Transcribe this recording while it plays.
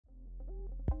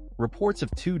Reports of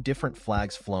two different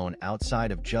flags flown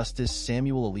outside of Justice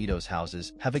Samuel Alito's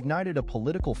houses have ignited a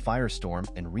political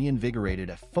firestorm and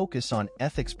reinvigorated a focus on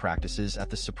ethics practices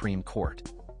at the Supreme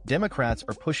Court. Democrats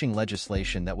are pushing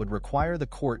legislation that would require the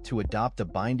court to adopt a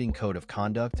binding code of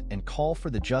conduct and call for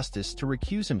the justice to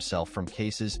recuse himself from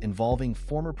cases involving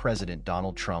former President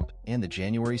Donald Trump and the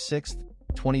January 6,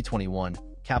 2021,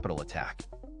 Capitol attack.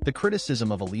 The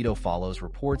criticism of Alito follows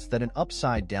reports that an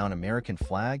upside-down American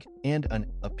flag and an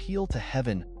 "Appeal to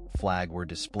Heaven" flag were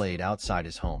displayed outside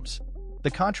his homes.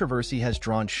 The controversy has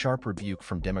drawn sharp rebuke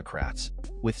from Democrats,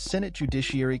 with Senate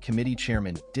Judiciary Committee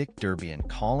Chairman Dick Durbin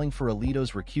calling for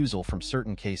Alito's recusal from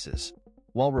certain cases.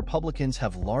 While Republicans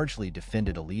have largely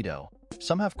defended Alito,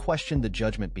 some have questioned the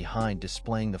judgment behind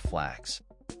displaying the flags.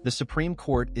 The Supreme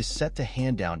Court is set to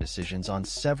hand down decisions on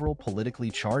several politically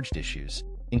charged issues,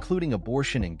 including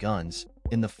abortion and guns,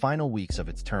 in the final weeks of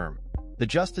its term. The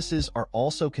justices are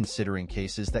also considering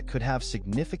cases that could have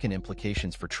significant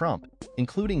implications for Trump,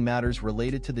 including matters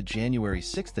related to the January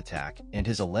 6th attack and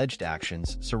his alleged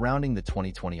actions surrounding the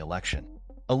 2020 election.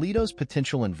 Alito's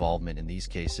potential involvement in these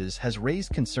cases has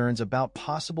raised concerns about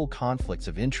possible conflicts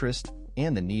of interest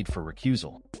and the need for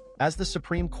recusal. As the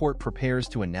Supreme Court prepares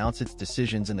to announce its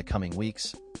decisions in the coming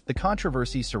weeks, the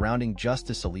controversy surrounding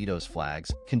Justice Alito's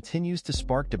flags continues to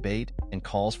spark debate and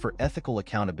calls for ethical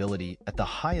accountability at the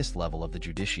highest level of the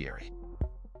judiciary.